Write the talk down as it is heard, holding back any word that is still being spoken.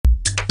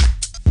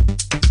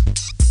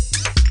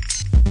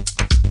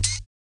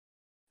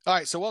All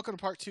right, so welcome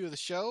to part two of the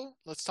show.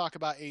 Let's talk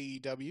about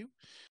AEW.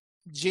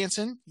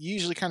 Jansen, you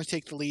usually kind of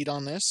take the lead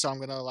on this, so I'm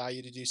going to allow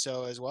you to do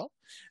so as well.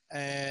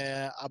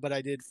 But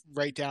I did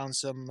write down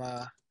some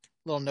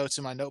little notes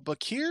in my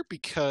notebook here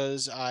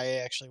because I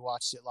actually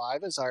watched it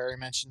live, as I already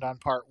mentioned on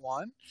part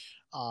one.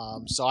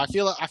 So I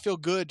feel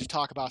good to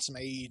talk about some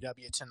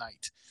AEW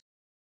tonight.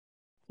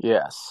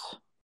 Yes.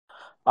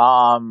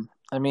 I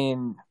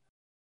mean,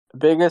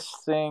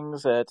 biggest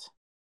things that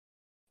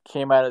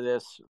came out of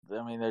this,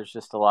 there's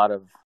just a lot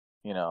of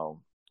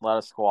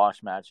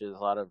squash matches, a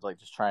lot of like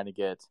just trying to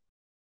get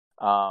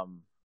um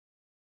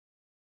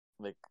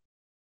like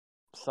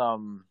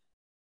some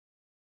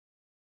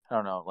I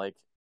don't know, like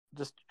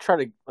just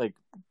try to like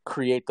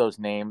create those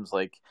names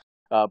like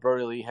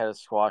Brody Lee had a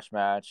squash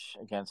match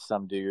against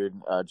some dude.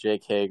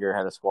 Jake Hager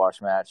had a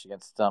squash match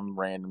against some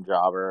random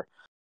jobber,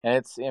 and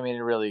it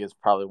really is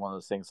probably one of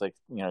those things like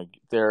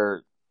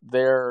their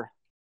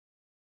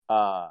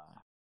uh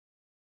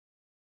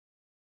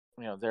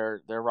their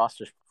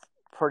roster's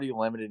pretty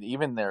limited.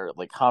 Even their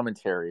like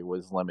commentary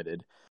was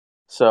limited.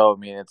 So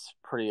it's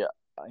pretty it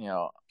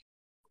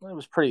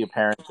was pretty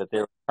apparent that they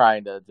were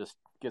trying to just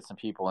get some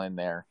people in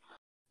there.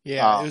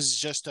 Yeah, it was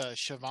just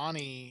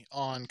Shivani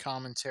on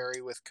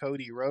commentary with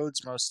Cody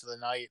Rhodes most of the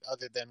night,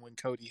 other than when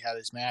Cody had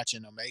his match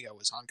and Omega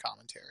was on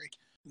commentary.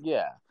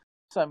 Yeah.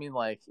 So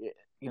like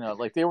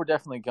they were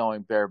definitely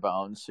going bare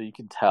bones, so you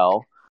can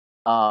tell.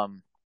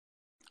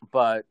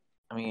 But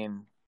I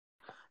mean,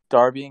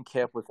 Darby and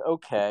Kip was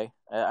okay.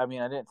 I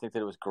didn't think that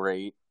it was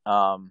great.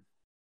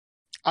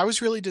 I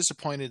was really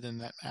disappointed in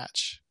that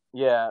match.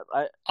 Yeah,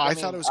 I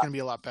thought it was going to be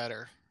a lot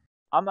better.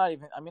 I'm not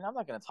even. I'm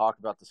not going to talk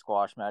about the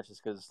squash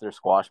matches because they're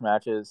squash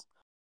matches.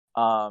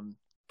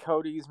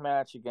 Cody's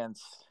match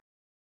against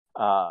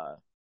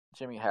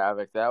Jimmy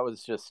Havoc, that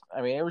was just.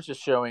 It was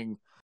just showing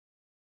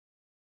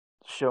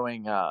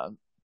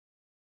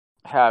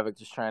Havoc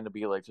just trying to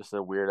be like just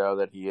a weirdo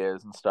that he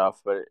is and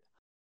stuff. But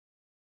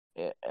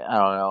I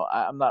don't know.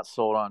 I'm not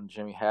sold on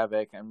Jimmy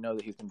Havoc. I know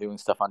that he's been doing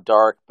stuff on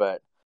Dark,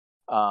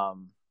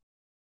 um,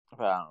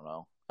 but I don't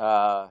know.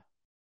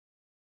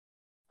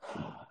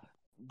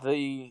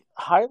 The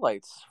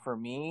highlights for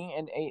me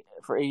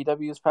for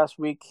AEW this past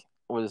week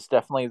was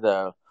definitely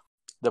the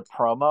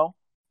promo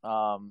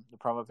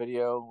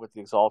video with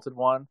the Exalted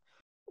One.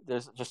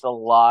 There's just a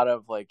lot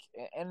of like,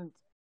 and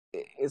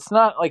it's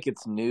not like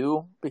it's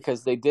new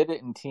because they did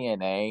it in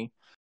TNA,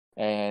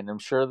 and I'm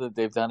sure that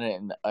they've done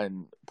it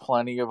in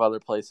plenty of other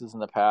places in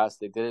the past.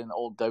 They did it in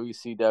old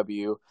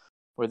WCW,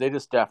 where they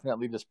just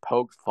definitely just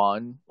poked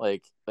fun,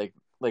 like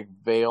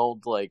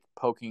veiled like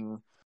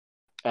poking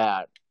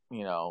at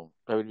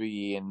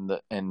WWE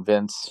and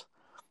Vince,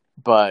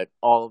 but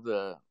all of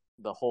the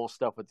whole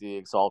stuff with the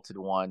Exalted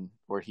One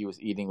where he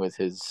was eating with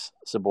his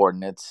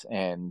subordinates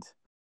and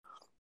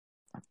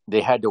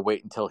they had to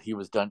wait until he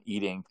was done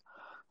eating,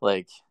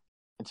 like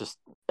just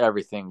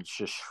everything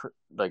just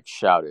like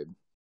shouted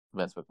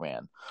Vince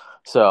McMahon.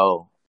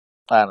 So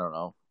I don't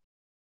know.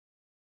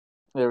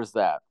 There was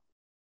that,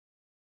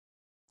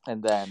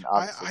 and then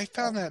obviously I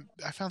found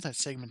that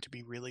segment to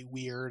be really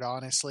weird,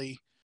 honestly.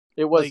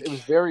 it Like,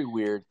 was very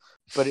weird,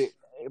 but it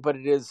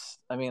is.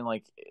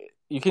 Like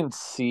you can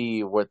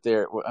see what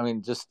they're.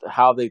 Just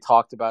how they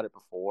talked about it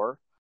before,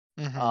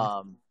 mm-hmm.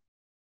 um,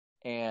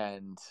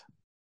 and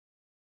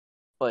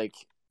like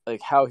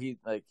how he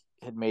like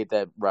had made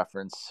that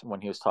reference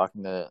when he was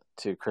talking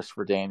to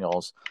Christopher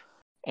Daniels,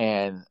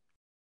 and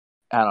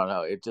I don't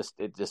know, it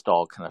just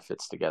all kind of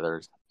fits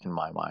together in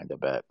my mind a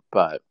bit,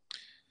 but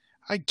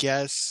I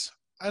guess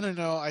I don't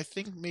know. I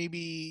think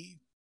maybe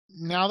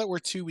now that we're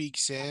 2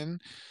 weeks in,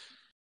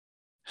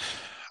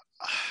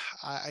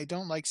 I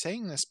don't like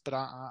saying this, but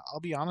I'll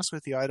be honest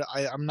with you.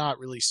 I'm not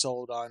really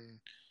sold on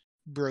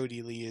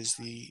Brody Lee as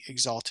the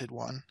Exalted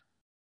One.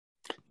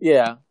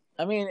 yeah,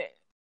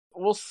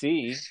 we'll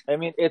see.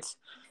 That's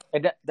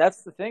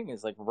the thing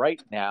is like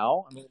right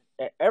now.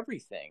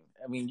 Everything.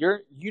 You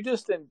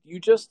just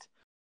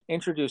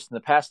introduced in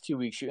the past 2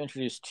 weeks. You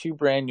introduced two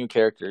brand new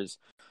characters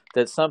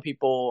that some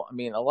people.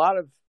 A lot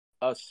of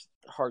us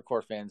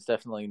hardcore fans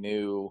definitely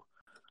knew.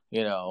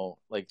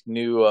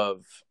 Knew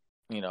of.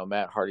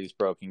 Matt Hardy's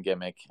broken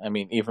gimmick.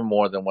 Even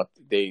more than what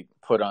they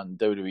put on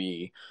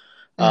WWE.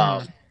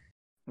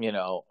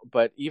 Mm-hmm.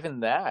 But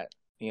even that,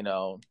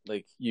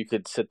 like you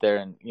could sit there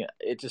and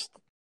it just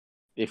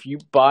if you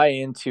buy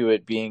into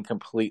it being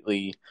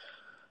completely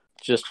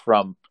just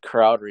from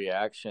crowd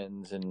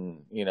reactions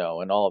and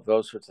and all of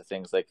those sorts of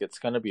things, like it's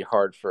going to be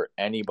hard for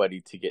anybody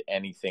to get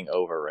anything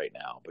over right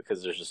now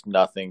because there's just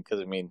nothing.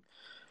 Because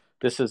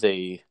this is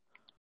a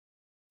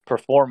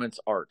performance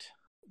art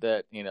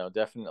that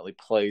definitely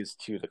plays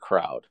to the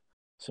crowd.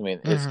 So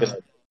Mm-hmm.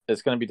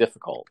 it's gonna be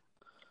difficult.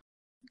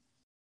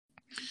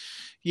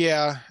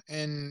 Yeah,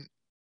 and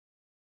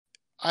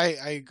I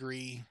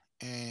agree,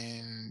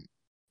 and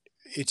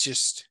it's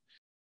just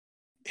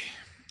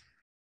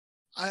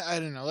I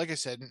don't know. Like I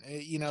said,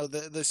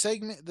 the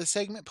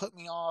segment put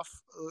me off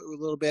a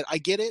little bit. I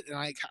get it, and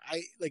I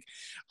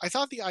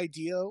thought the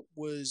idea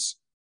was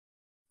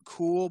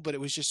cool, but it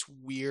was just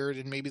weird,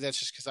 and maybe that's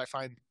just because I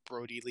find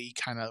Brody Lee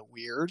kind of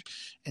weird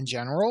in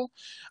general.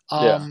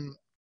 Yeah.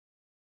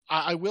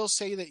 I will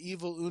say that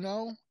Evil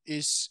Uno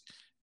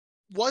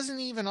wasn't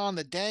even on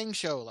the dang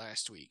show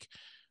last week,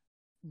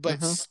 but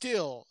Mm-hmm.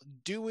 still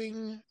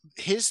doing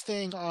his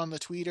thing on the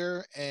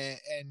Twitter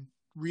and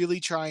really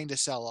trying to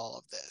sell all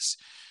of this.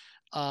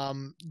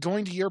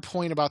 Going to your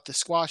point about the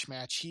squash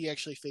match, he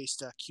actually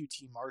faced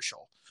QT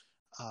Marshall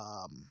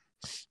um,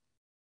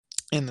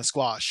 in the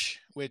squash,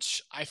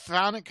 which I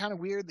found it kind of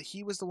weird that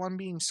he was the one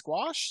being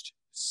squashed,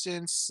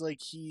 since like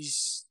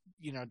he's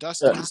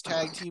Dusty's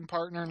tag team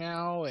partner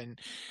now, and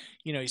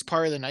he's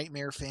part of the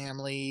Nightmare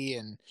family,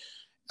 and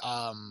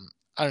I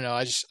don't know.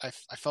 I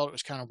felt it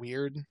was kind of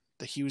weird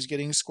that he was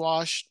getting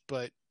squashed,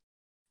 but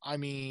I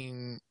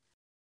mean,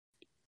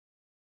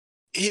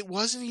 it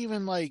wasn't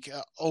even like,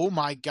 oh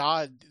my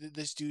god,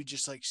 this dude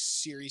just like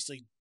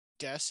seriously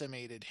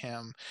decimated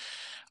him.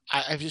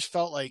 I just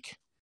felt like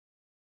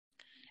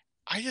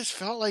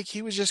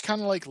he was just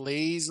kind of like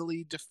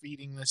lazily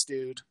defeating this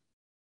dude.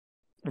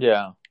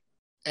 Yeah.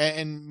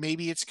 And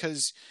maybe it's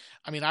because,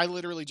 I mean, I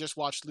literally just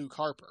watched Luke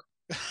Harper.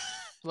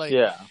 Like,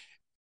 Yeah.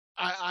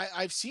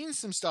 I've seen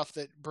some stuff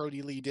that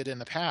Brody Lee did in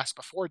the past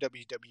before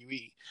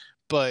WWE,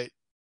 but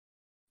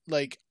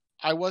like,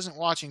 I wasn't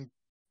watching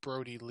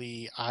Brody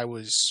Lee. I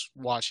was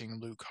watching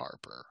Luke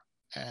Harper,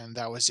 and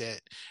that was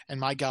it. And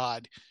my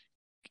God,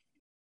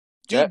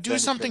 That do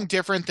something finisher.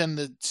 different than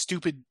the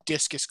stupid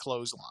discus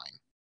clothesline.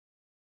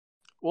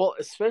 Well,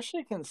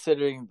 especially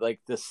considering like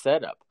the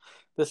setup.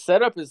 The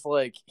setup is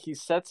like he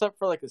sets up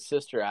for like a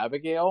Sister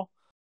Abigail,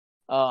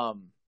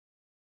 um,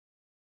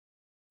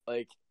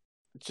 like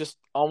just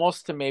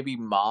almost to maybe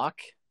mock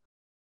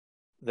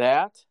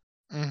that,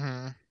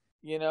 Mm-hmm.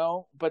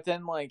 But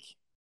then like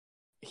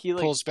he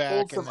like Pulls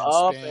back pulls and him then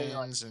up and like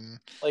spins, and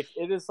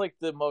it is like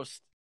the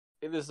most.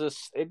 It is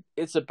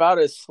it's about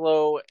as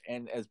slow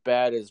and as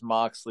bad as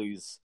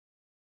Moxley's,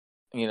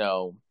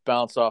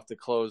 bounce off the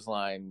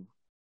clothesline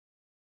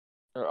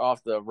or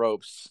off the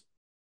ropes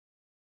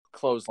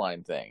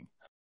clothesline thing.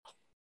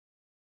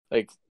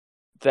 Like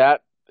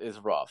that is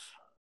rough.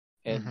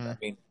 And mm-hmm. I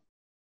mean,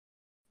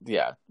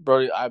 yeah,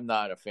 Brody, I'm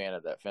not a fan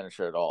of that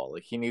finisher at all.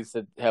 Like he needs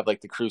to have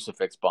like the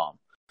crucifix bomb.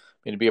 I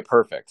mean, it'd be a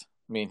perfect.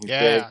 I mean, he's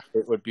big. Yeah.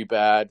 It would be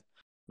bad.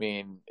 I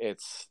mean,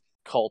 it's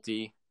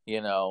culty,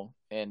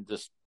 and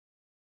just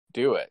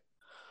do it.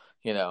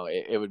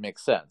 It would make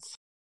sense.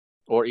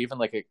 Or even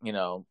like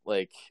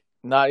like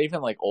not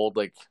even like old,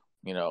 like,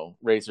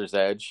 Razor's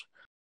Edge.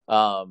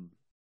 But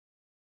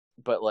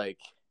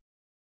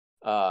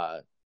uh,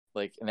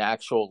 like an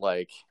actual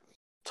like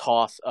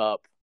toss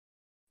up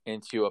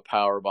into a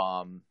power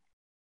bomb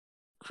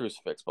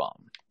crucifix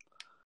bomb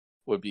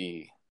would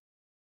be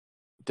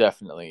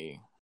definitely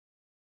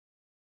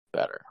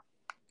better.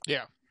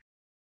 Yeah.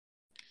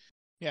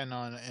 Yeah,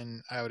 no,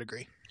 and I would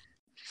agree.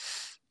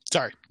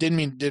 Sorry, didn't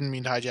mean to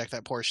hijack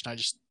that portion. I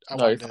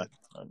No, you're wanted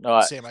fine. to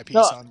No, say my piece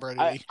no, on Brody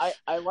I, Lee. I,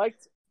 I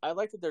liked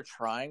that they're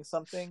trying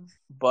something,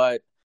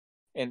 but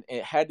and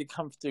it had to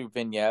come through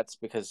vignettes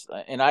because,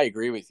 and I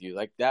agree with you.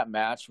 Like that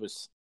match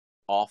was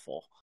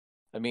awful.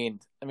 I mean,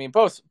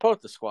 both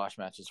the squash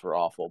matches were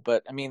awful,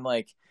 but I mean,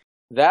 like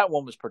that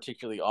one was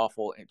particularly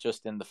awful,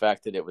 just in the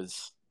fact that it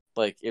was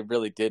like it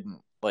really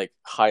didn't like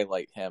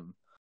highlight him,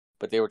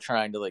 but they were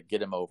trying to like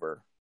get him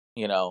over.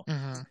 You know,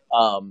 Mm-hmm.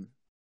 um,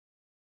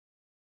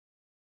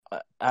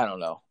 I don't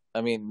know.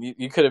 I mean,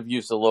 you could have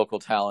used a local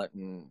talent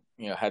and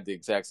had the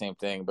exact same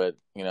thing, but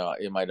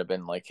it might have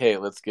been like, hey,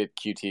 let's get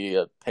QT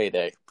a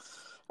payday.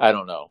 I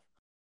don't know.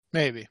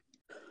 Maybe.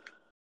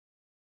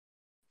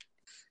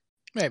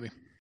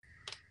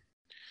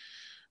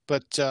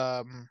 But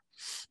so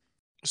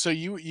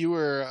you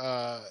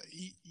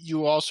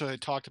also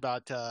had talked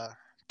about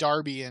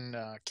Darby and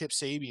Kip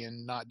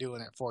Sabian not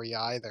doing it for you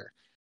either.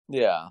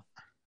 Yeah. I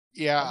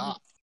Yeah, mean,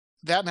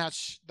 that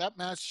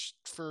match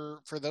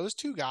for those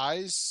two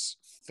guys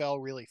fell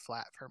really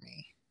flat for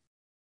me.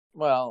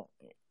 well,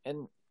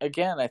 and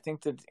again, I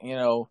think that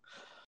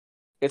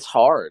it's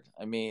hard.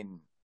 I mean,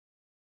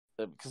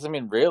 because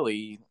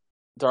really,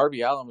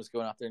 Darby Allin was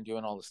going out there and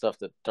doing all the stuff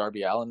that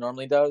Darby Allin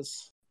normally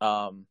does.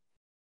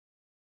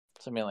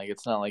 So I mean, like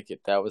it's not like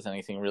that was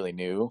anything really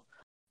new.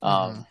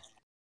 Mm-hmm. Um,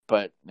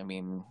 but I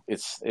mean,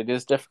 it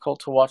is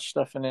difficult to watch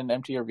stuff in an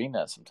empty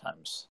arena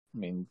sometimes. I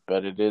mean,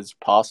 but it is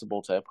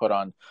possible to put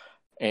on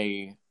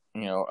a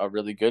a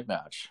really good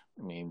match.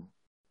 I mean,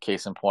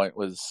 case in point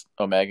was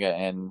Omega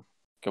and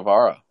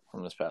Guevara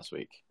from this past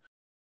week.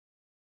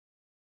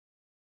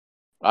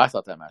 I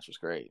thought that match was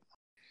great.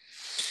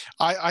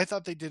 I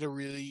thought they did a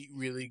really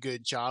really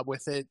good job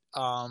with it.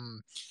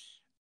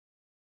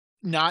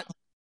 Not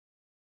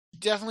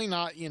definitely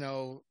not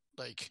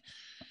like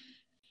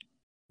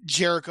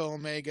Jericho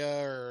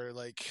Omega or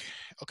like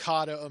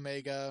Okada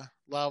Omega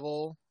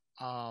level.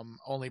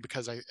 Only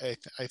because I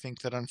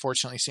think that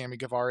unfortunately Sammy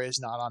Guevara is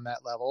not on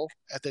that level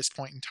at this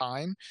point in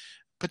time.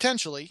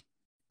 Potentially,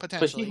 But he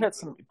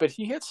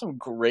potentially. had some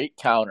great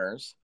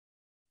counters.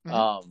 Mm-hmm.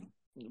 Um,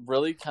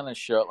 really kind of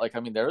show like I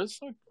mean there was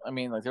like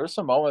there were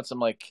some moments I'm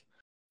like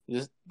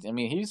I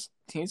mean,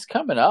 he's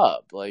coming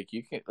up. Like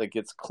you can like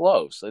it's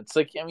close. It's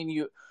like I mean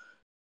you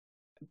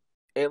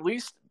at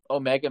least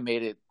Omega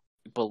made it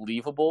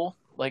believable.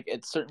 Like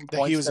at certain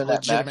That he points was a during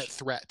that legitimate match.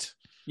 threat.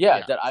 Yeah,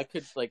 Yeah. that I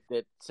could like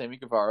that Sammy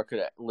Guevara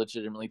could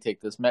legitimately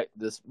take this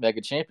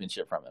mega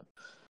championship from him.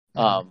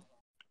 Mm-hmm.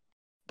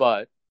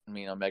 But I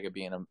mean, Omega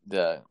being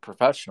the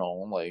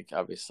professional, like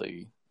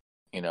obviously,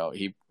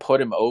 he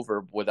put him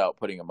over without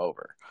putting him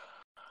over.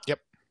 Yep.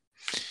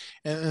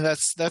 And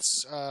that's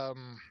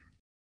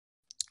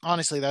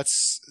honestly,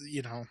 that's,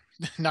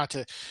 not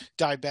to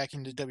dive back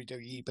into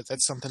WWE, but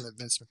that's something that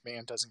Vince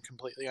McMahon doesn't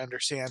completely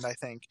understand. I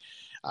think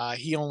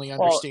he only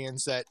Well,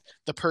 understands that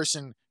the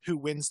person who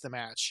wins the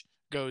match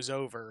goes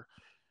over.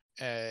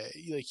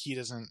 Like he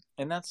doesn't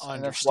and that's why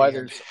understand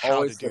there's how to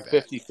always the do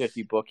that.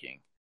 50-50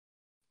 booking.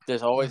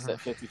 There's always Hmm. that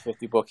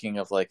 50-50 booking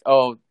of like,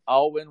 oh,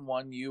 I'll win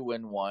one, you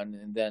win one,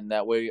 and then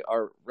that way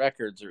our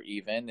records are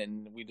even,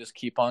 and we just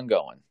keep on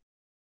going.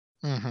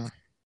 Hmm.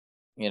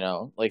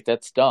 Like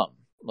that's dumb.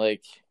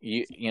 Like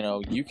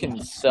you can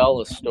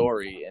sell a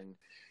story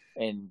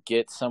and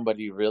get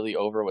somebody really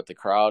over with the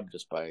crowd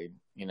just by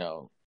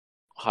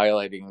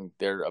highlighting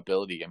their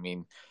ability. I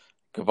mean,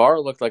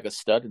 Guevara looked like a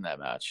stud in that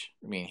match.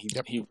 I mean, he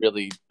Yep. he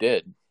really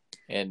did,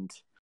 and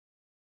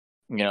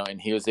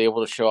and he was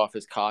able to show off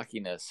his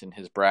cockiness and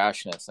his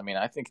brashness. I mean,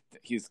 I think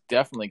he's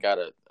definitely got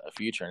a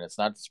future, and it's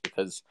not just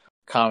because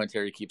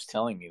commentary keeps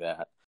telling me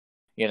that,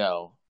 you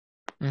know.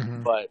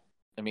 Hmm. But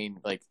I mean,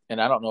 like,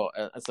 and I don't know.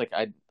 It's like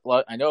I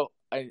know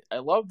I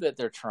love that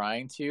they're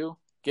trying to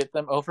get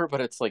them over, but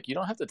it's like you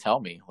don't have to tell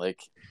me.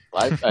 Like,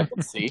 I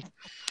can see.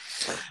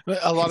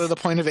 A lot of the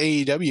point of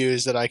AEW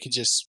is that I could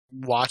just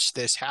watch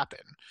this happen.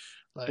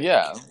 Like,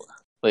 Yeah,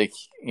 like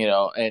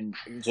and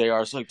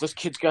Jr's like, this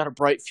kid's got a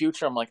bright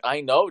future. I'm like,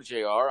 I know,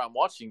 Jr. I'm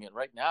watching it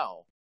right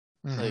now.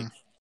 hmm. Like,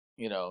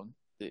 you know,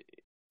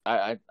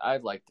 I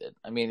liked it.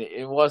 I mean,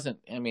 it wasn't.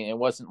 I mean, it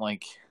wasn't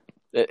like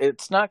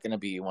it's not going to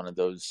be one of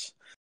those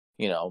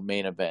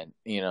main event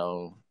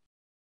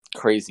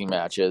crazy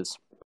matches.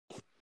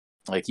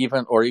 Like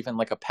even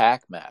like a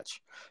Pac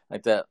match,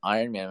 like that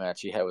Iron Man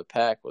match he had with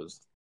Pac was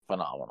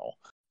phenomenal.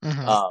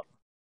 Hmm.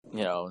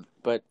 Um,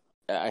 but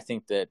I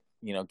think that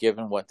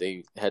given what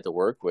they had to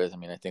work with, I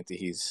mean, I think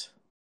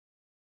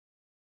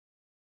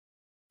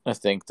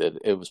that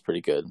it was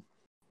pretty good.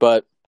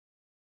 But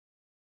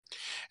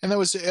And that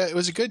was it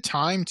was a good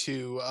time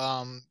to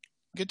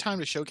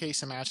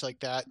showcase a match like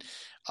that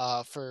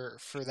for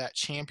that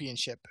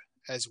championship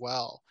as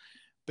well,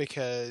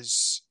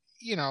 because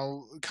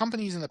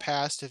companies in the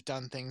past have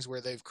done things where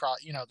they've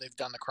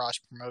done the cross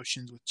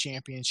promotions with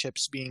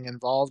championships being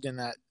involved in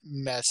that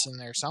mess in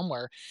there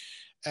somewhere,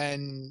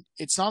 and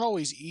it's not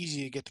always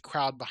easy to get the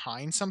crowd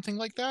behind something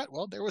like that.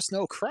 Well, there was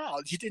no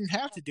crowd, you didn't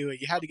have to do it,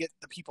 you had to get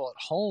the people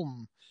at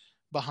home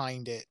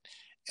behind it.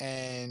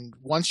 And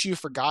once you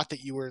forgot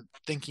that you were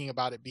thinking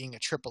about it being a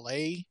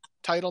AAA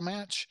title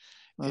match,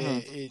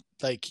 mhm. it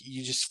like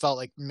you just felt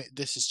like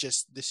this is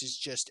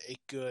just a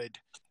good,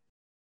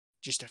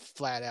 just a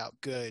flat out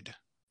good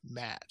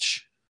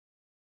match.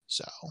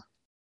 So, And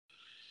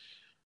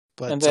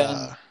but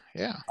then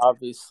yeah.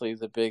 obviously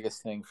the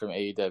biggest thing from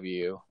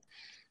AEW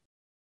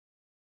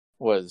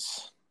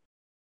was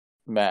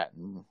Matt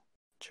and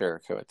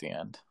Jericho at the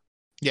end.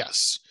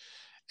 Yes.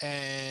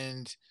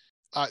 And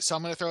so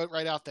I'm going to throw it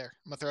right out there.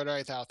 I'm going to throw it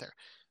right out there.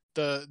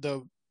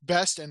 The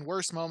best and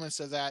worst moments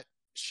of that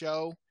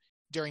show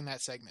during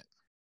that segment.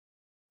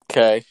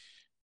 Okay,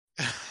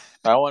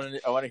 I want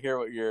to hear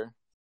what you're.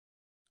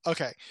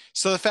 Okay,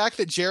 so the fact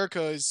that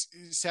Jericho's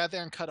sat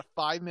there and cut a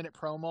 5 minute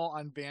promo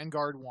on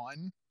Vanguard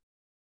One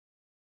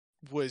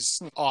was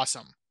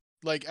awesome,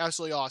 like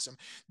absolutely awesome.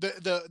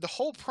 The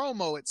whole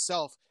promo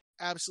itself,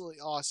 absolutely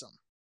awesome.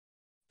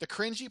 The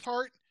cringy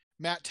part,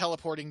 Matt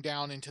teleporting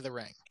down into the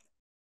ring.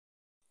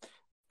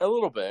 A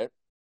little bit.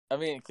 I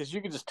mean, because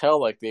you could just tell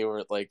like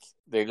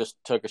they just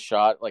took a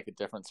shot like at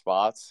different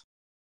spots,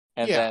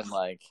 and Yeah, then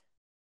like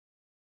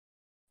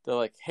they're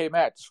like, "Hey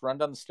Matt, just run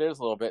down the stairs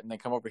a little bit, and then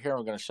come over here, and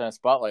we're going to shine a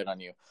spotlight on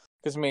you."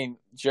 Because I mean,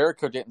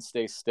 Jericho didn't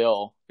stay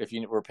still. If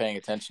you were paying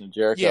attention to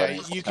Jericho yeah, at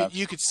any time,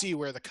 you could see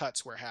where the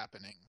cuts were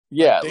happening. Like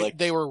yeah,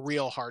 they were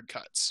real hard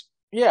cuts.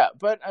 yeah.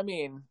 But I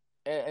mean,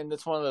 and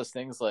it's one of those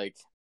things. Like,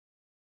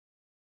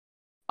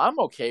 I'm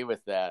okay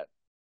with that.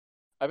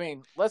 I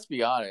mean, let's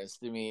be honest.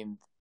 I mean,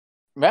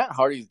 Matt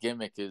Hardy's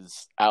gimmick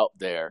is out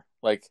there.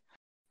 Like,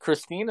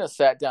 Christina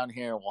sat down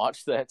here and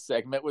watched that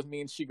segment with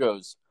me, and she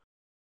goes,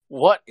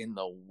 "What in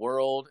the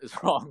world is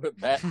wrong with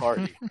Matt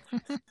Hardy?"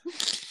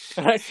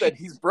 And I said,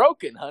 "He's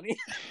broken, honey."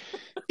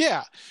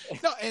 Yeah,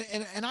 no,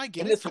 and I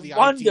get And it it's for the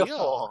idea.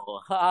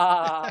 wonderful.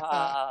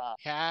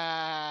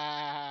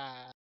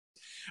 Yeah.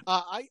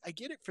 I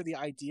get it for the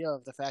idea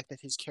of the fact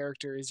that his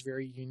character is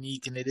very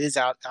unique and it is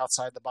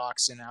outside the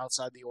box and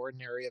outside the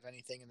ordinary of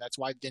anything, and that's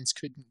why Vince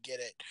couldn't get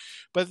it.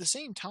 But at the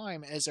same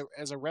time, as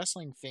a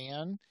wrestling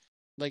fan,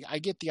 like I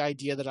get the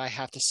idea that I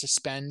have to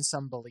suspend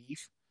some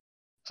belief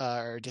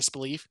or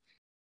disbelief.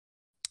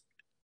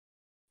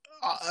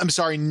 I'm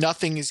sorry,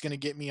 nothing is going to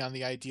get me on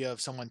the idea of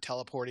someone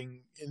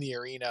teleporting in the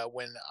arena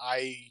when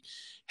I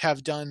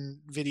have done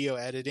video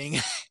editing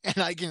and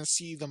I can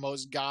see the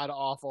most god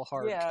awful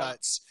hard Yeah,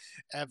 cuts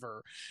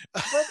ever.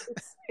 but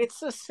it's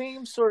the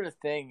same sort of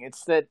thing.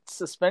 It's that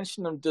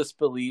suspension of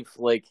disbelief,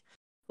 like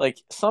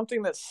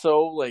something that's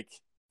so like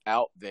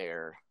out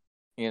there,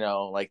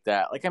 like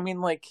that. Like I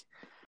mean, like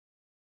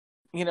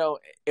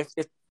if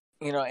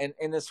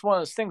and it's one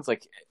of those things.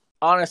 Like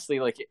honestly,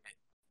 like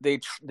they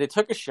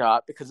took a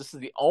shot because this is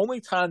the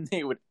only time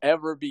they would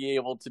ever be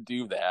able to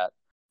do that,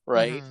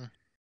 right? Hmm.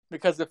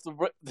 Because if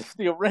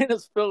the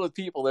arena's filled with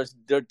people,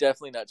 they're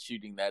definitely not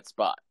shooting that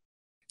spot.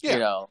 You Yeah.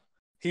 know,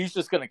 he's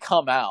just going to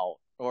come out,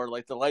 or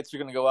like the lights are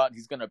going to go out and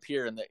he's going to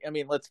appear. I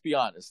mean, let's be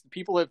honest,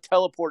 people have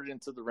teleported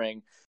into the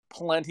ring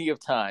plenty of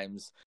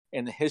times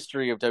in the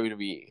history of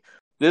WWE.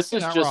 This You're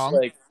is not just wrong.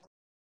 like,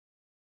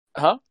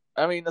 huh?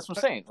 I mean, that's what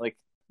I'm saying. Like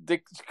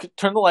they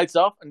turn the lights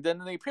off and then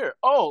they appear.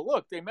 Oh,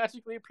 look, they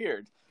magically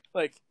appeared.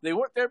 Like they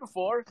weren't there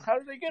before. How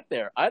did they get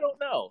there? I don't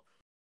know.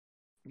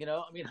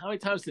 I mean, how many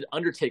times did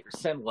Undertaker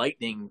send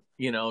lightning,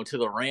 to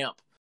the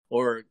ramp,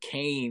 or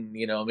Kane,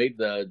 made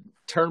the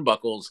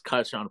turnbuckles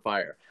catch on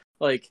fire?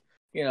 Like,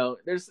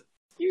 there's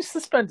you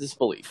suspend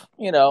disbelief,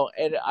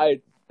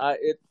 and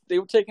they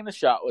were taking a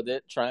shot with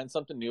it, trying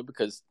something new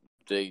because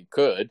they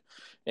could,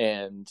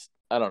 and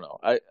I don't know,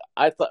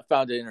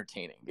 found it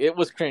entertaining. It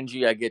was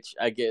cringy.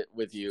 I get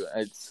with you.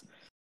 It's,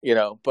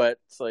 but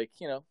it's like,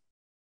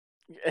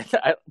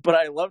 but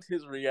I loved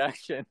his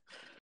reaction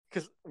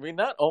because I mean,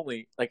 not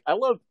only like I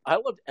loved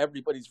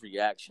everybody's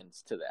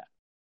reactions to that.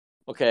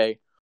 Okay,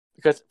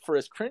 because for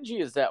as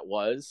cringy as that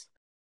was,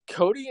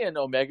 Cody and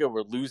Omega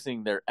were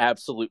losing their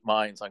absolute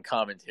minds on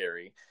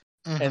commentary,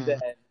 and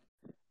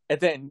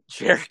then Hmm.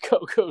 Jericho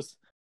goes,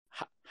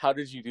 "How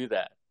did you do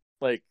that?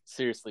 Like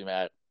seriously,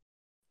 Matt,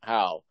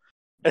 how?"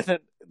 And then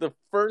the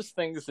first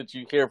things that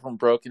you hear from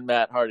Broken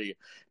Matt Hardy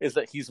is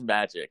that he's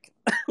magic.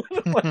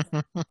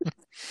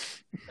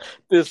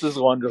 This is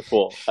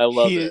wonderful. I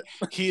love he it.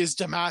 he is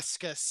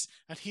Damascus,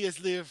 and he has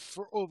lived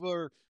for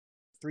over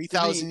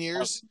 3,000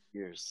 years. 3,000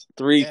 years.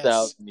 Three Yes.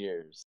 thousand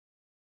years.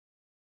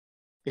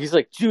 He's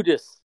like,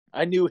 Judas,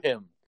 I knew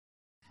him.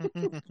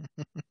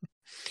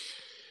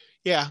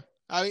 Yeah,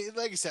 I mean,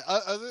 like I said,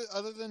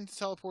 other than the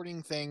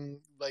teleporting thing,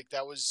 like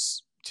that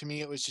was, to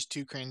me, it was just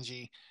too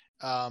cringy.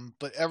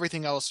 But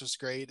everything else was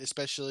great,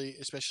 especially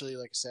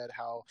like I said,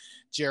 how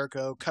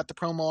Jericho cut the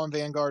promo on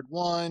Vanguard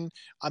One.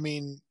 I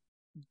mean,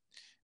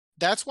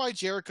 that's why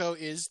Jericho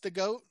is the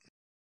GOAT,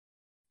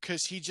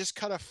 because he just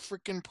cut a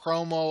freaking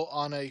promo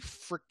on a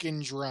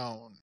freaking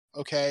drone.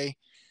 Okay,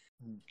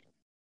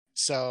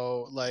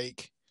 so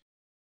like,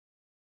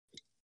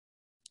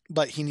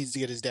 but he needs to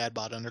get his dad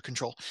bod under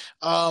control.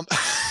 Um,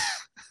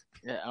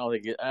 Yeah,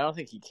 I don't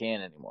think he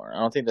can anymore. I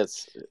don't think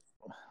that's.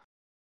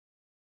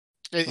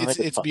 I it's think it's.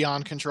 it's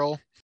beyond control,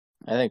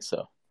 I think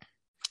so.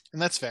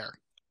 and that's fair.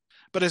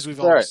 But as we've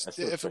It's all right. always, I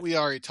still if respect we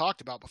already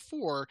talked about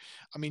before,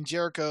 I mean,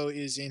 Jericho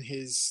is in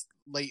his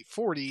late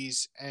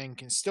 40s and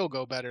can still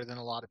go better than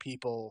a lot of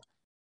people,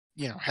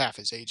 half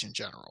his age in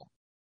general.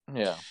 it.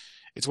 Yeah.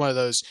 It's one of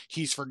those,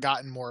 he's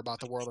forgotten more about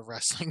the world of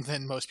wrestling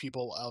than most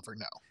people will ever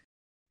know.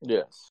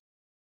 Yes.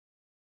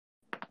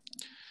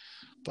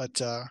 But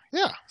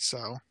yeah,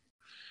 so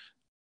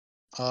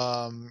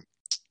um,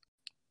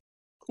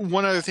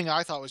 one other thing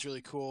I thought was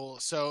really cool.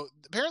 So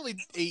apparently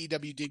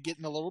AEW did get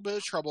in a little bit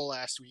of trouble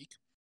last week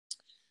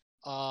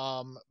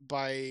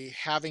by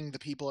having the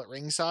people at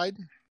ringside.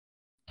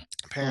 Hmm.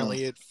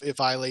 Apparently it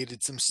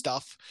violated some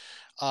stuff.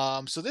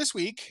 So this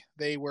week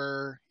they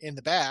were in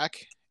the back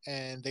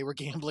and they were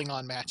gambling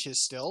on matches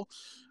still,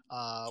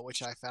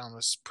 which I found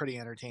was pretty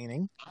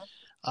entertaining.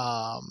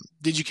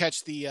 Did you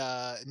catch the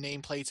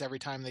nameplates every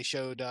time they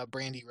showed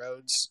Brandy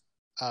Rhodes?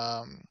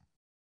 Um,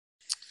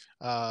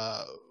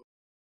 uh,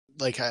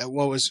 like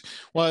what was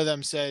one of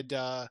them said?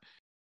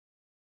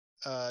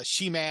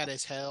 She mad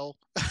as hell.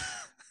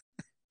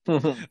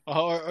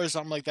 or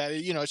something like that.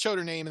 It showed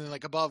her name and then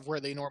like above where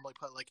they normally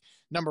put like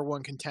number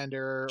one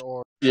contender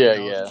or Yeah.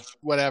 Yeah.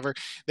 whatever.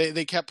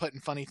 They kept putting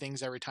funny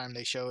things every time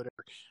they showed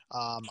her.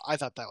 I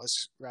thought that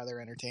was rather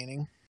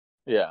entertaining.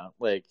 Yeah.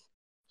 Like,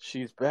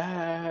 she's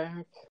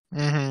back.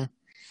 Mm-hmm.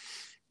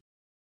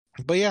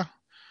 But yeah,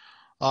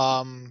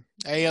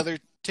 any other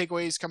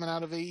takeaways coming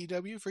out of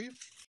AEW for you?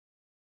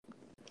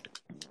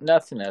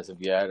 Nothing as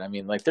of yet. I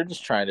mean, like they're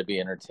just trying to be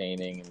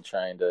entertaining and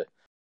trying to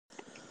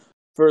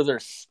further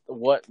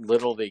what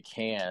little they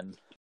can.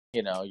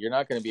 You're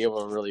not going to be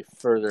able to really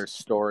further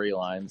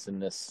storylines in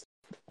this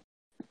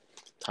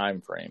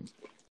time frame.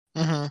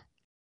 Mm-hmm.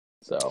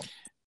 So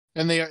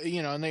And they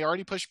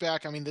already pushed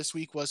back. I mean, this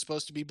week was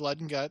supposed to be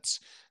Blood and Guts.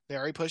 They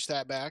already pushed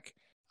that back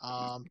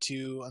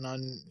to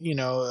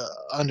an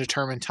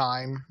undetermined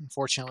time.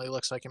 Unfortunately, it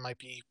looks like it might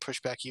be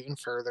pushed back even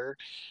further.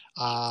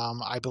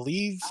 I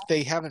believe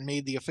they haven't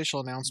made the official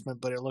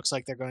announcement, but it looks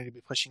like they're going to be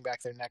pushing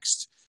back their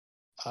next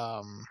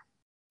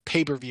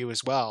pay-per-view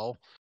as well.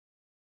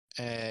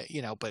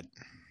 But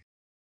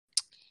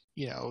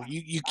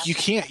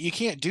you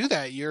can't do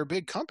that. You're a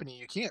big company.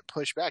 You can't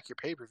push back your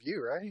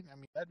pay-per-view, right? I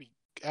mean, that'd be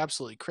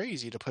absolutely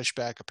crazy to push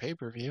back a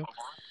pay-per-view.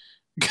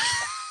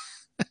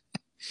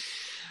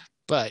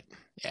 But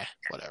yeah,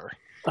 whatever.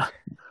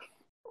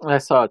 I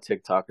saw a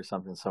TikTok or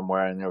something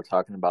somewhere, and they were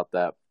talking about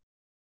that.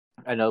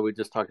 I know we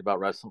just talked about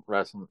wrestling,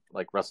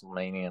 like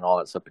WrestleMania and all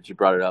that stuff, but you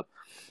brought it up,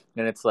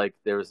 and it's like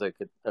there was like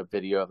a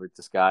video of like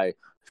this guy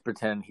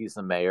pretending he's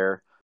the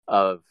mayor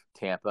of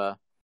Tampa,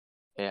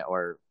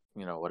 or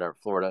whatever,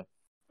 Florida,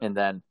 and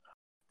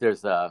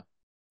there's a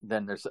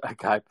there's a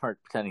guy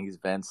pretending he's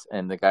Vince,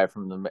 and the guy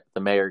from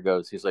the mayor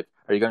goes, he's like,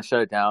 "Are you going to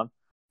shut it down?"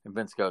 And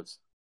Vince goes,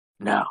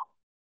 "No,"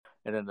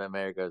 and then the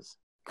mayor goes,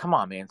 "Come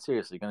on, man,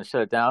 seriously, you going to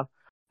shut it down?"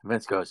 And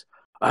Vince goes,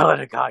 "I let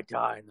a guy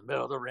die in the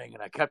middle of the ring,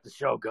 and I kept the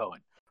show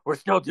going. We're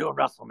still doing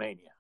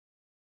WrestleMania."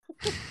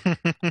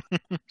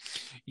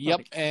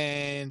 Yep,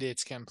 and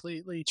it's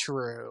completely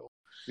true.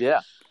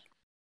 Yeah.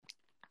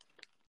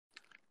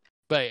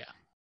 But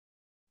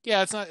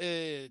yeah, it's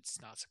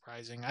not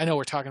surprising. I know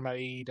we're talking about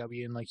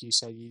AEW, and like you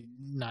said, you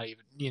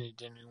didn't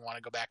even want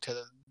to go back to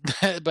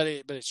the, but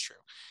it's true.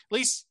 At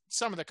least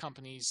some of the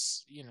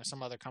companies,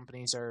 some other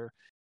companies are.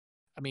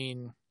 I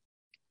mean,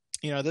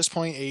 at this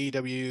point,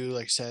 AEW,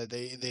 like I said,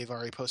 they've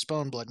already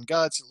postponed Blood and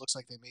Guts. It looks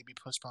like they may be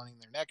postponing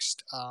their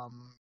next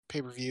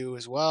pay-per-view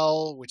as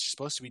well, which is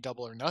supposed to be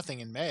Double or Nothing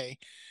in May.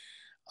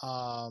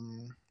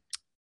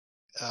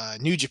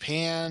 New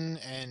Japan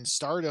and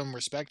Stardom,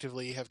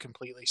 respectively, have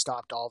completely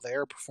stopped all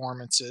their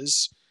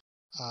performances.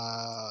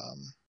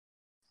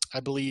 I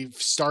believe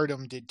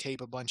Stardom did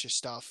tape a bunch of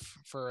stuff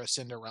for a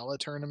Cinderella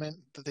tournament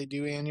that they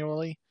do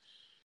annually.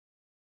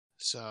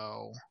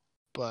 So,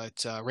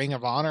 but Ring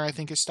of Honor, I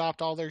think, has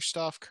stopped all their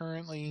stuff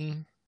currently,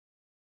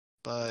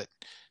 but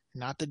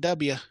not the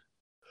W.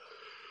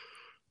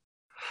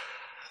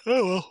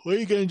 Oh, well, what are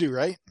you going to do,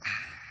 right?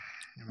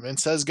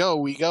 Vince says go,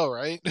 we go,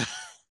 right?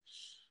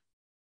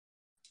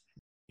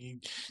 You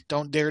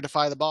don't dare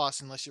defy the boss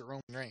unless you're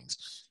Roman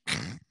Reigns.